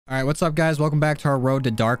All right, what's up, guys? Welcome back to our Road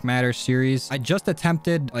to Dark Matter series. I just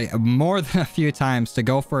attempted like more than a few times to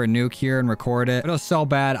go for a nuke here and record it. It was so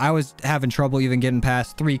bad. I was having trouble even getting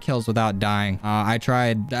past 3 kills without dying. I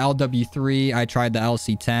tried the LW3. I tried the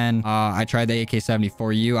LC10. I tried the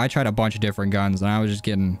AK-74U. I tried a bunch of different guns, and I was just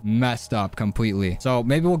getting messed up completely. So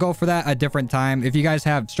maybe we'll go for that a different time. If you guys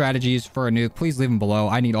have strategies for a nuke, please leave them below.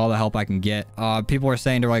 I need all the help I can get. People are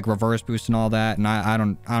saying to like reverse boost and all that, and I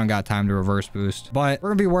don't got time to reverse boost. But we're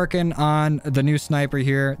gonna be working on the new sniper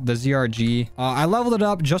here, the ZRG. I leveled it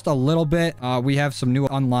up just a little bit. We have some new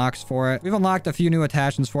unlocks for it. We've unlocked a few new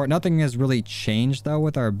attachments for it. Nothing has really changed though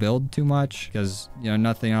with our build too much because, you know,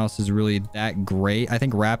 nothing else is really that great. I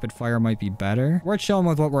think rapid fire might be better. We're chilling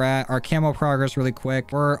with what we're at. Our camo progress really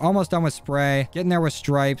quick. We're almost done with spray. Getting there with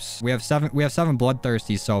stripes. We have seven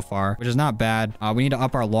bloodthirsties so far, which is not bad. We need to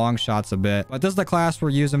up our long shots a bit, but this is the class we're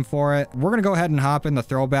using for it. We're gonna go ahead and hop in the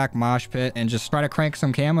throwback mosh pit and just try to crank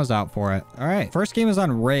some camos out for it. All right, first game is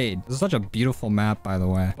on Raid. This is such a beautiful map, by the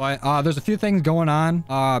way. But there's a few things going on.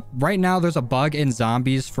 Right now there's a bug in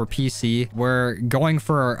zombies for PC. We're going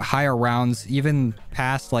for higher rounds, even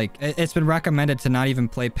past like it's been recommended to not even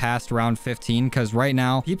play past round 15 because right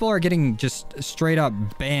now people are getting just straight up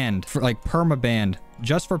banned, for like perma banned,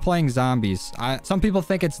 just for playing zombies. Some people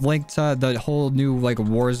think it's linked to the whole new like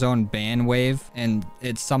Warzone ban wave and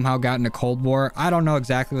it's somehow gotten a Cold War. I don't know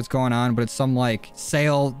exactly what's going on, but it's some like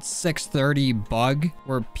sale 630 bug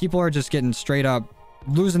where people are just getting straight up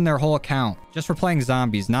losing their whole account just for playing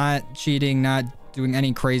zombies, not cheating, not doing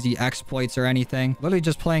any crazy exploits or anything, literally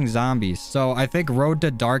just playing zombies. So I think Road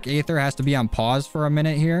to Dark Aether has to be on pause for a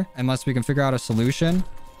minute here unless we can figure out a solution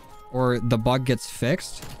or the bug gets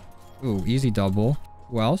fixed. Ooh, easy double.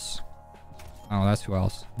 Who else? Oh, that's who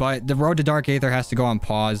else. But the Road to Dark Aether has to go on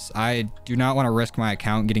pause. I do not want to risk my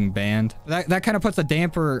account getting banned. That kind of puts a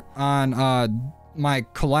damper on my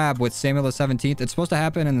collab with Samuel the 17th. It's supposed to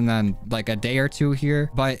happen in then like a day or two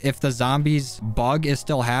here. But if the zombies bug is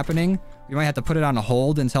still happening, we might have to put it on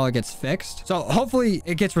hold until it gets fixed. So hopefully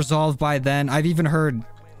it gets resolved by then. I've even heard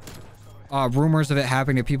rumors of it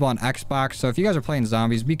happening to people on Xbox. So if you guys are playing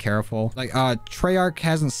zombies, be careful. Like Treyarch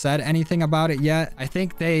hasn't said anything about it yet. I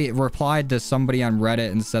think they replied to somebody on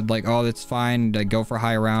Reddit and said like, oh, it's fine to go for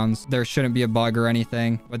high rounds. There shouldn't be a bug or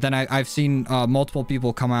anything. But then I've seen multiple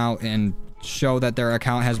people come out and show that their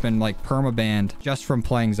account has been like perma banned just from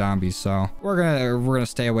playing zombies. So we're gonna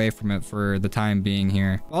stay away from it for the time being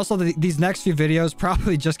here. Also, these next few videos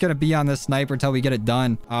probably just gonna be on this sniper until we get it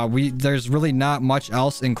done. There's really not much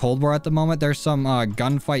else in Cold War at the moment. There's some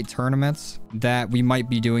gunfight tournaments that we might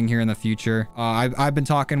be doing here in the future. I've been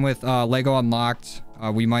talking with Lego Unlocked.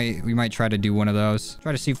 We might try to do one of those,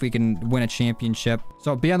 try to see if we can win a championship.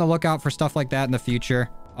 So be on the lookout for stuff like that in the future.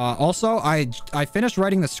 Also, I finished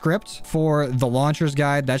writing the script for the launchers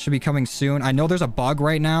guide. That should be coming soon. I know there's a bug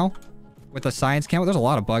right now with the science camo. There's a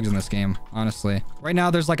lot of bugs in this game, honestly. Right now,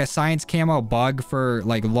 there's like a science camo bug for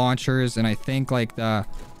like launchers, and I think like the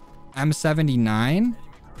M79,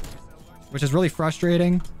 which is really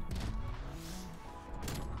frustrating.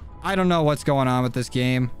 I don't know what's going on with this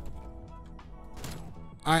game.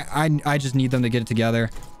 I just need them to get it together.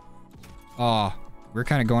 Oh, we're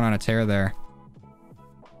kind of going on a tear there.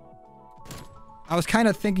 I was kind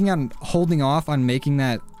of thinking on holding off on making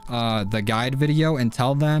that the guide video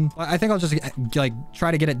until then. I think I'll just like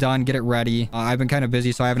try to get it done, get it ready. I've been kind of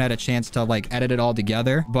busy, so I haven't had a chance to like edit it all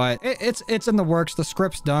together, but it's in the works. The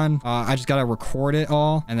script's done. I just gotta record it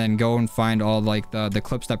all and then go and find all like the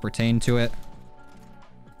clips that pertain to it.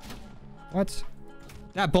 What?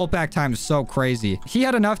 That bolt back time is so crazy. He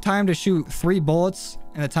had enough time to shoot 3 bullets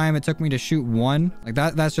and the time it took me to shoot 1. Like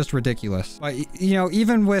that's just ridiculous. But you know,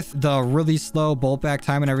 even with the really slow bolt back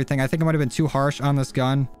time and everything, I think I might have been too harsh on this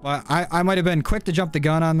gun. But I might have been quick to jump the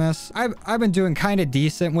gun on this. I've been doing kind of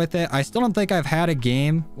decent with it. I still don't think I've had a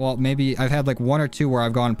game. Well, maybe I've had like 1 or 2 where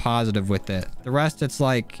I've gone positive with it. The rest, it's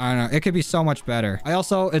like, I don't know, it could be so much better.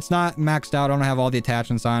 It's not maxed out. I don't have all the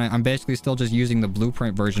attachments on it. I'm basically still just using the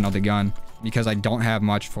blueprint version of the gun because I don't have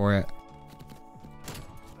much for it.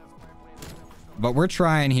 But we're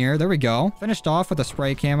trying here. There we go. Finished off with the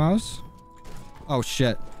spray camos. Oh,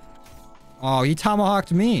 shit. Oh, he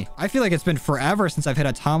tomahawked me. I feel like it's been forever since I've hit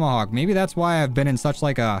a tomahawk. Maybe that's why I've been in such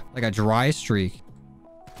like a dry streak.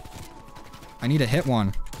 I need to hit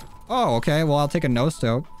one. Oh, okay. Well, I'll take a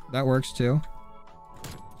no-scope. That works too.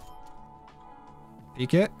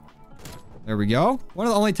 Peek it. There we go. One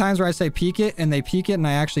of the only times where I say peek it and they peek it and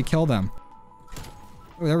I actually kill them.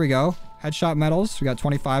 Oh, there we go. headshot medals. We got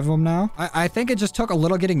 25 of them now. I think it just took a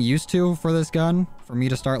little getting used to for this gun for me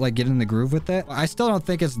to start like getting in the groove with it. I still don't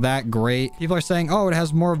think it's that great. People are saying, oh, it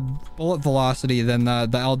has more bullet velocity than the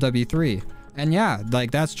LW3. And yeah,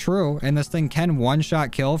 like that's true. And this thing can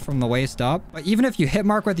one-shot kill from the waist up. But even if you hit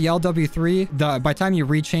mark with the LW3, by the time you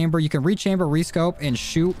rechamber, you can rechamber, rescope, and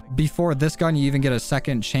shoot before this gun you even get a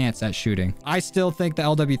second chance at shooting. I still think the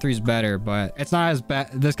LW3 is better, but it's not as bad.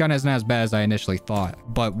 This gun isn't as bad as I initially thought.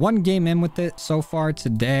 But one game in with it so far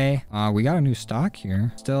today. We got a new stock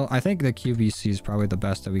here. Still, I think the QBC is probably the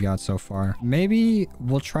best that we got so far. Maybe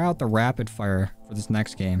we'll try out the rapid fire for this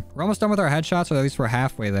next game. We're almost done with our headshots, or at least we're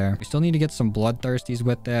halfway there. We still need to get some bloodthirsties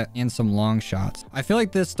with it and some long shots. I feel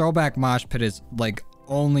like this throwback mosh pit is like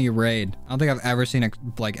only raid. I don't think I've ever seen it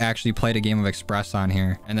like actually played a game of Express on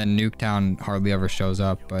here. And then Nuketown hardly ever shows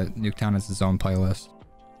up, but Nuketown is its own playlist.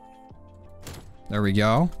 There we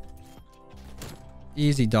go.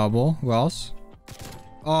 Easy double. Who else?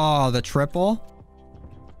 Oh, the triple.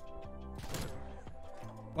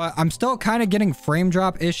 But I'm still kind of getting frame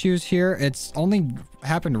drop issues here. It's only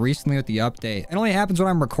happened recently with the update. It only happens when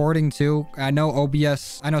I'm recording too. I know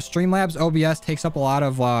Streamlabs OBS takes up a lot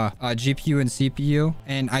of GPU and CPU.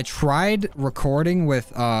 And I tried recording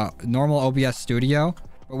with normal OBS Studio.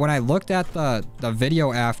 But when I looked at the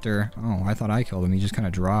video after... Oh, I thought I killed him. He just kind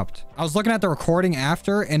of dropped. I was looking at the recording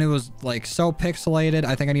after, and it was like so pixelated.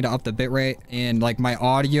 I think I need to up the bitrate. And like my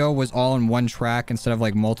audio was all in one track instead of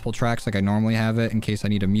like multiple tracks like I normally have it in case I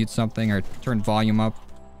need to mute something or turn volume up,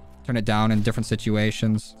 turn it down in different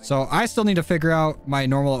situations. So I still need to figure out my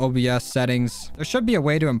normal OBS settings. There should be a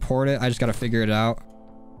way to import it. I just got to figure it out.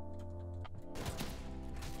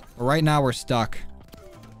 But right now we're stuck.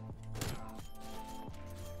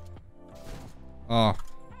 Oh,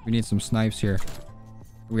 we need some snipes here.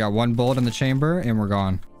 We got one bullet in the chamber and we're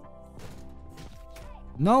gone.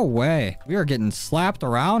 No way. We are getting slapped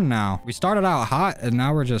around now. We started out hot and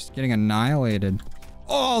now we're just getting annihilated.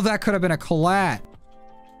 Oh, that could have been a collat.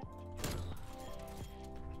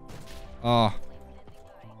 Oh.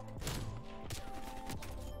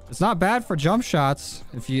 It's not bad for jump shots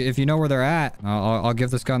if you know where they're at. I'll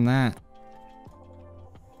give this gun that.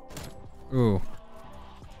 Ooh.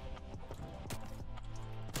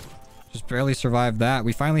 Just barely survived that.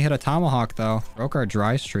 We finally hit a tomahawk though. Broke our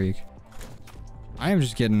dry streak. I am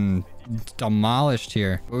just getting demolished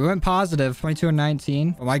here. We went positive 22 and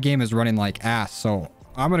 19. But my game is running like ass. So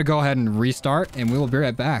I'm going to go ahead and restart and we will be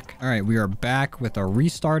right back. All right. We are back with a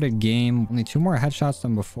restarted game. Only 2 more headshots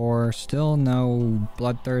than before. Still no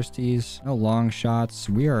bloodthirsties. No long shots.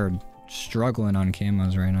 We are struggling on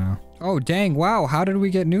camos right now. Oh, dang. Wow. How did we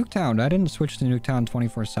get Nuketown? I didn't switch to Nuketown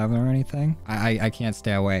 24/7 or anything. I can't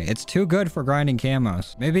stay away. It's too good for grinding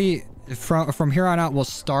camos. Maybe from here on out, we'll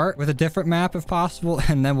start with a different map if possible,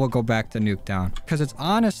 and then we'll go back to Nuketown. Because it's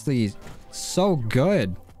honestly so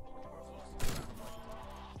good.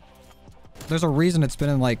 There's a reason it's been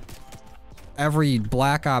in like every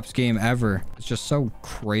Black Ops game ever. It's just so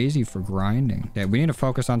crazy for grinding. Okay, we need to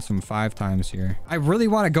focus on some 5 times here. I really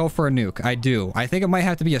want to go for a nuke. I do. I think it might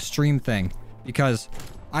have to be a stream thing because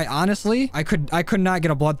I honestly, I could not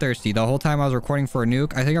get a bloodthirsty the whole time I was recording for a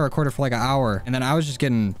nuke. I think I recorded for like an hour and then I was just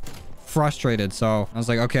getting frustrated. So I was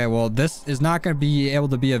like, okay, well, this is not going to be able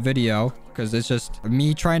to be a video because it's just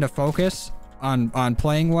me trying to focus on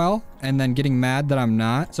playing well and then getting mad that I'm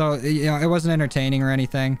not. So, you know, it wasn't entertaining or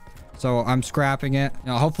anything. So I'm scrapping it.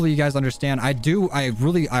 You know, hopefully you guys understand. I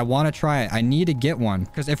want to try it. I need to get one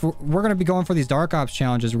because if we're going to be going for these Dark Ops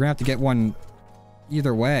challenges, we're going to have to get one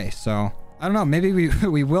either way. So I don't know. Maybe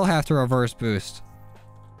we will have to reverse boost.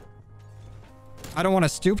 I don't want to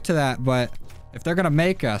stoop to that, but if they're going to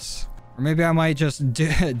make us, or maybe I might just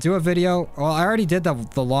do a video. Well, I already did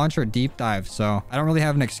the launcher deep dive, so I don't really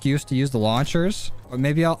have an excuse to use the launchers. But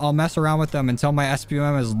maybe I'll mess around with them until my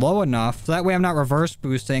SPM is low enough. So that way I'm not reverse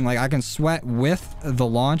boosting. Like I can sweat with the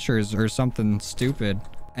launchers or something stupid.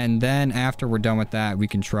 And then after we're done with that, we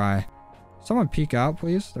can try. Someone peek out,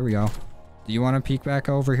 please. There we go. Do you want to peek back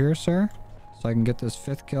over here, sir? So I can get this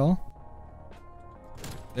 5th kill.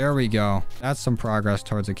 There we go. That's some progress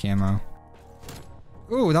towards a camo.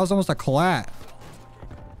 Ooh, that was almost a collat.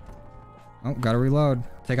 Oh, gotta reload.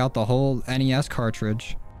 Take out the whole NES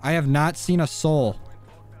cartridge. I have not seen a soul.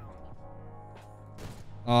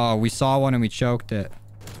 Oh, we saw one and we choked it.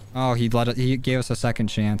 Oh, he gave us a second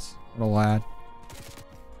chance. What a lad.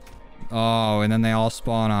 Oh, and then they all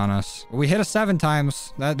spawn on us. We hit a 7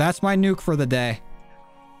 times. That's my nuke for the day.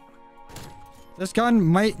 This gun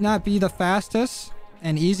might not be the fastest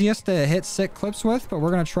and easiest to hit sick clips with, but we're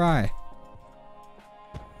gonna try.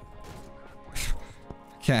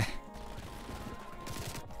 Okay.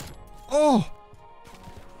 Oh!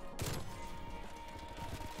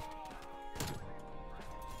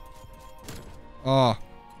 Oh,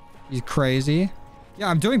 he's crazy. Yeah,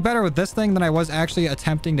 I'm doing better with this thing than I was actually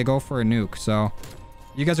attempting to go for a nuke. So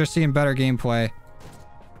you guys are seeing better gameplay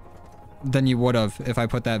than you would have if I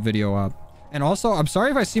put that video up. And also, I'm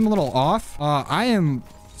sorry if I seem a little off. I am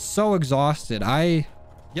so exhausted.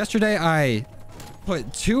 Yesterday I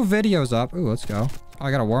put 2 videos up. Ooh, let's go. Oh, I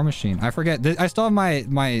got a war machine. I forget. I still have my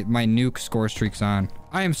nuke score streaks on.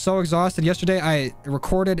 I am so exhausted. Yesterday I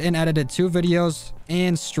recorded and edited 2 videos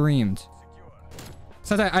and streamed.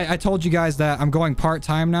 Since I told you guys that I'm going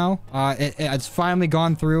part-time now, it's finally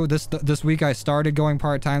gone through. This week I started going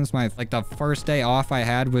part-time. The first day off I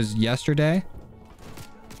had was yesterday.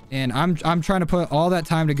 And I'm trying to put all that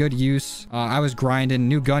time to good use. I was grinding.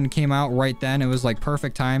 New gun came out right then. It was like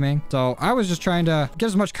perfect timing. So I was just trying to get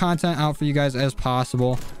as much content out for you guys as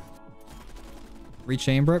possible.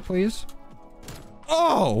 Rechamber it, please.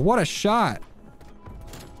 Oh, what a shot.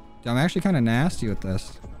 I'm actually kind of nasty with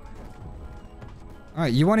this. All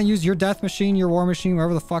right, you want to use your death machine, your war machine,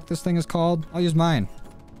 whatever the fuck this thing is called? I'll use mine.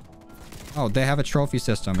 Oh, they have a trophy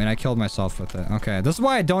system, and I killed myself with it. Okay, this is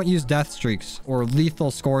why I don't use death streaks or lethal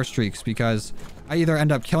score streaks, because I either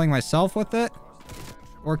end up killing myself with it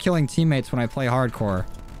or killing teammates when I play hardcore.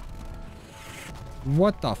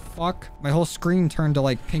 What the fuck? My whole screen turned to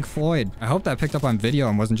like Pink Floyd. I hope that picked up on video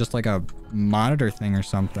and wasn't just like a monitor thing or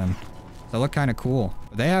something. That looked kind of cool.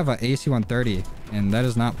 But they have an AC-130, and that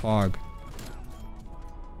is not Pog.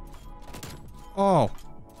 Oh.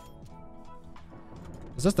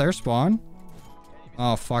 Is this their spawn?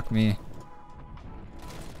 Oh, fuck me.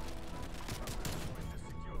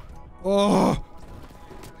 Oh.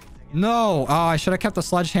 No. Oh, I should have kept the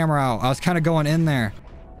sledgehammer out. I was kind of going in there.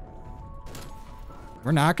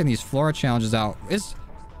 We're knocking these Flora challenges out. Is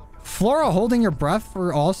Flora holding your breath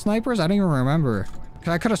for all snipers? I don't even remember.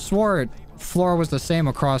 I could have swore Flora was the same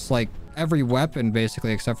across like every weapon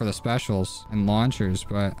basically except for the specials and launchers,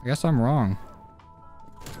 but I guess I'm wrong.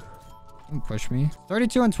 Don't push me.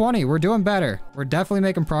 32 and 20. We're doing better. We're definitely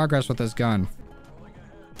making progress with this gun.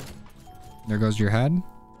 There goes your head.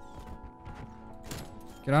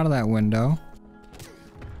 Get out of that window.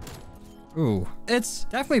 Ooh. It's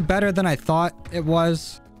definitely better than I thought it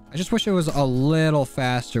was. I just wish it was a little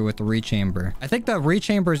faster with the rechamber. I think the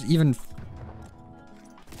rechamber is even...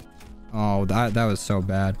 Oh, that was so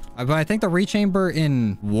bad. But I think the rechamber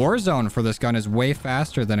in Warzone for this gun is way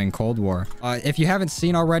faster than in Cold War. If you haven't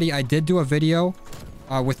seen already, I did do a video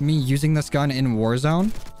with me using this gun in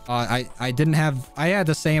Warzone. I had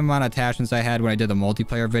the same amount of attachments I had when I did the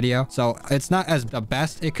multiplayer video. So it's not as the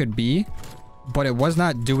best it could be, but it was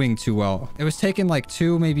not doing too well. It was taking like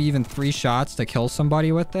 2, maybe even 3 shots to kill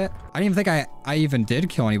somebody with it. I didn't even think I even did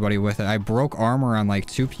kill anybody with it. I broke armor on like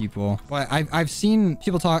 2 people. But I've seen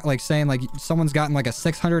people talk like saying like someone's gotten like a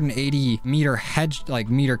 680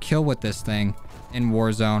 meter kill with this thing in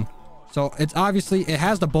Warzone. So it's obviously, it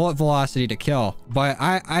has the bullet velocity to kill. But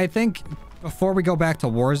I think before we go back to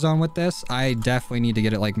Warzone with this, I definitely need to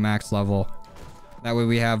get it like max level. That way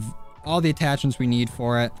we have all the attachments we need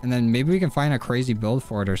for it, and then maybe we can find a crazy build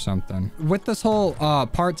for it or something. With this whole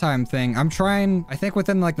part-time thing, I'm trying, I think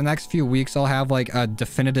within like the next few weeks I'll have like a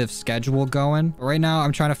definitive schedule going. But right now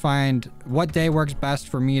I'm trying to find what day works best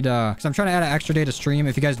for me to, because I'm trying to add an extra day to stream.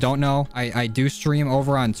 If you guys don't know, I do stream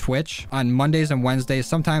over on Twitch on Mondays and Wednesdays.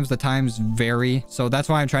 Sometimes the times vary, so that's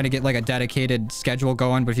why I'm trying to get like a dedicated schedule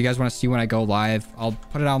going. But if you guys want to see when I go live, I'll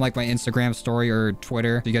put it on like my Instagram story or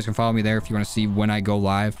Twitter, so you guys can follow me there if you want to see when I go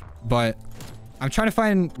live. But I'm trying to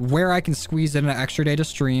find where I can squeeze in an extra day to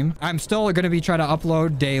stream. I'm still going to be trying to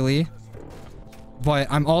upload daily, but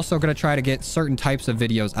I'm also going to try to get certain types of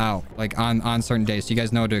videos out like on certain days, so you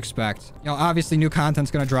guys know what to expect. You know, obviously new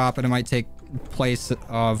content's going to drop and it might take place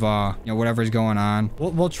of you know, whatever's going on.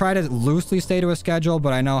 We'll try to loosely stay to a schedule,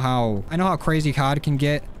 but I know how crazy COD can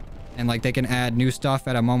get, and like they can add new stuff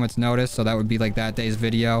at a moment's notice. So that would be like that day's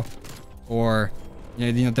video, or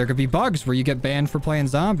you know, there could be bugs where you get banned for playing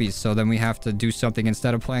zombies. So then we have to do something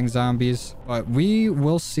instead of playing zombies. But we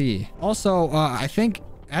will see. Also, I think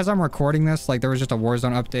as I'm recording this, like there was just a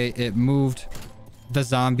Warzone update. It moved the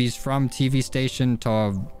zombies from TV station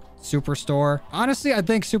to Superstore. Honestly, I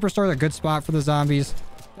think Superstore is a good spot for the zombies.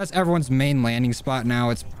 That's everyone's main landing spot now.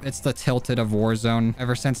 It's the tilted of Warzone.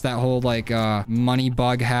 Ever since that whole like money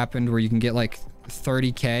bug happened where you can get like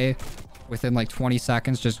 30K within like 20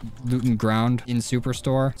 seconds just looting ground in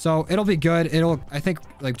Superstore. So it'll be good. I think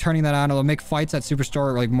like turning that on, it'll make fights at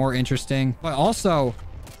Superstore like more interesting, but also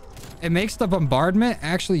it makes the bombardment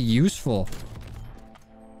actually useful.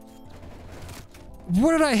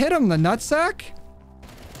 What did I hit him? The nutsack?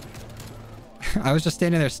 I was just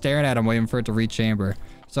standing there staring at him, waiting for it to rechamber.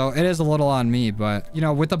 So it is a little on me, but, you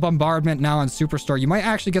know, with the bombardment now on Superstore, you might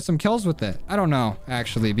actually get some kills with it. I don't know,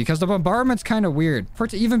 actually, because the bombardment's kind of weird. For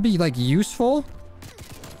it to even be, like, useful,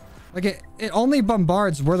 like, it only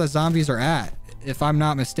bombards where the zombies are at, if I'm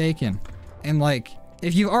not mistaken. And, like,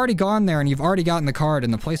 if you've already gone there and you've already gotten the card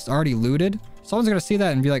and the place is already looted, someone's gonna see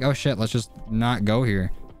that and be like, oh shit, let's just not go here.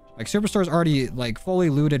 Like, Superstore's already, like, fully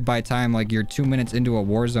looted by time, like, you're 2 minutes into a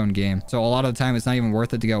Warzone game. So a lot of the time, it's not even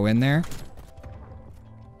worth it to go in there.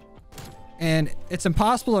 And it's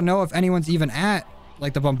impossible to know if anyone's even at,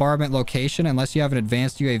 like, the bombardment location unless you have an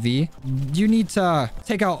advanced UAV. You need to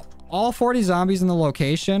take out all 40 zombies in the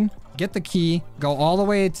location, get the key, go all the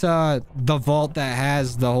way to the vault that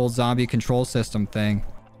has the whole zombie control system thing.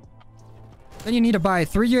 Then you need to buy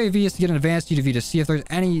 3 UAVs to get an advanced UAV to see if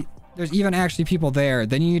there's even actually people there.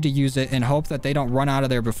 Then you need to use it and hope that they don't run out of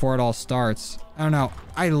there before it all starts. I don't know.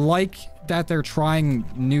 I like that they're trying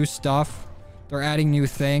new stuff. They're adding new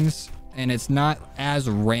things. And it's not as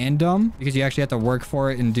random because you actually have to work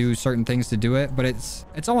for it and do certain things to do it. But it's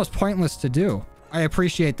almost pointless to do. I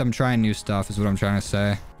appreciate them trying new stuff is what I'm trying to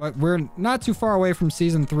say. But we're not too far away from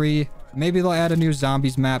Season 3. Maybe they'll add a new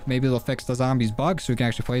zombies map. Maybe they'll fix the zombies bug so we can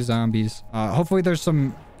actually play zombies. Hopefully there's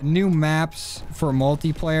some new maps for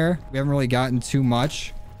multiplayer. We haven't really gotten too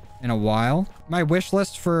much in a while. My wish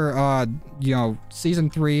list for, you know, Season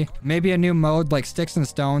 3, maybe a new mode like Sticks and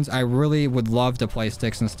Stones. I really would love to play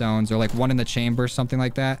Sticks and Stones or like One in the Chamber, something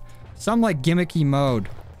like that. Some like gimmicky mode.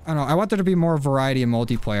 I don't know. I want there to be more variety in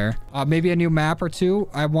multiplayer. Maybe a new map or two.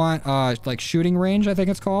 I want, like Shooting Range, I think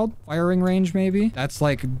it's called. Firing Range, maybe. That's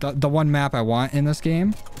like the one map I want in this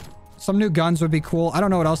game. Some new guns would be cool. I don't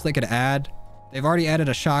know what else they could add. They've already added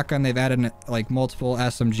a shotgun. They've added like multiple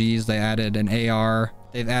SMGs. They added an AR.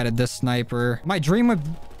 They've added this sniper. My dream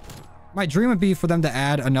would be for them to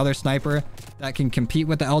add another sniper that can compete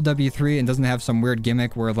with the LW3 and doesn't have some weird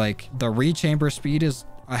gimmick where like the rechamber speed is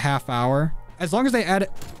a half hour. As long as they add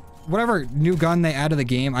whatever new gun they add to the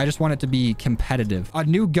game, I just want it to be competitive. A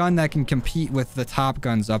new gun that can compete with the top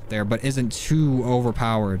guns up there, but isn't too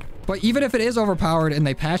overpowered. But even if it is overpowered and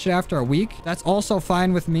they patch it after a week, that's also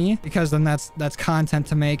fine with me because then that's content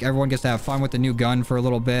to make. Everyone gets to have fun with the new gun for a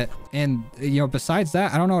little bit. And, you know, besides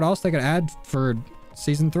that, I don't know what else they could add for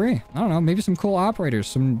Season 3. I don't know. Maybe some cool operators,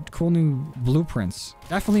 some cool new blueprints.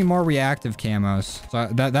 Definitely more reactive camos.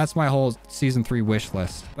 So that's my whole Season 3 wish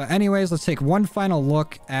list. But anyways, let's take one final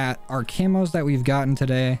look at our camos that we've gotten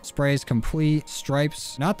today. Sprays complete.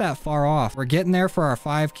 Stripes, not that far off. We're getting there for our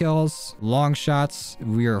 5 kills. Long shots,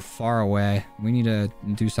 we are far away. We need to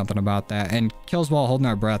do something about that. And kills while holding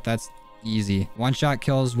our breath, that's easy. One-shot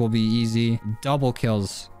kills will be easy. Double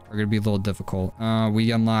kills are going to be a little difficult.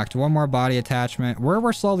 We unlocked one more body attachment.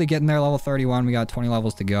 We're slowly getting there. Level 31. We got 20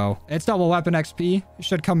 levels to go. It's double weapon XP. It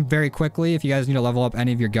should come very quickly. If you guys need to level up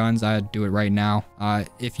any of your guns, I'd do it right now.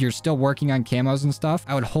 If you're still working on camos and stuff,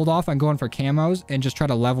 I would hold off on going for camos and just try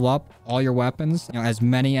to level up all your weapons, you know, as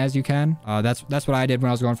many as you can. That's what I did when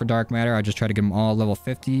I was going for Dark Matter. I just tried to get them all level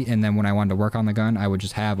 50. And then when I wanted to work on the gun, I would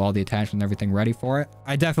just have all the attachments and everything ready for it.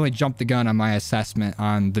 I definitely jumped the gun on my assessment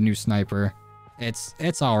on the new sniper.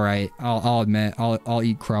 It's all right. I'll admit, I'll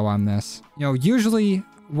eat crow on this. You know, usually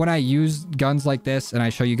when I use guns like this and I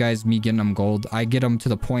show you guys me getting them gold, I get them to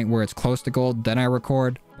the point where it's close to gold, then I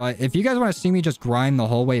record. But if you guys want to see me just grind the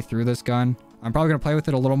whole way through this gun, I'm probably going to play with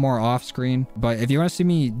it a little more off screen. But if you want to see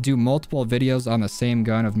me do multiple videos on the same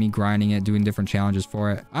gun of me grinding it, doing different challenges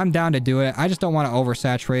for it, I'm down to do it. I just don't want to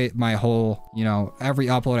oversaturate my whole, you know, every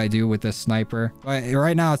upload I do with this sniper. But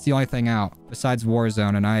right now, it's the only thing out besides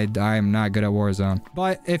Warzone, and I am not good at Warzone.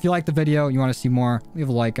 But if you like the video, you want to see more, leave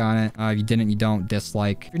a like on it. If you didn't, you don't,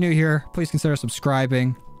 dislike. If you're new here, please consider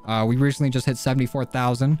subscribing. We recently just hit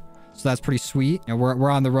 74,000. So that's pretty sweet. And we're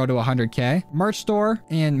on the road to 100K. Merch store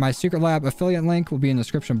and my Secret Lab affiliate link will be in the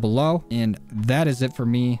description below. And that is it for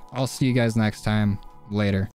me. I'll see you guys next time. Later.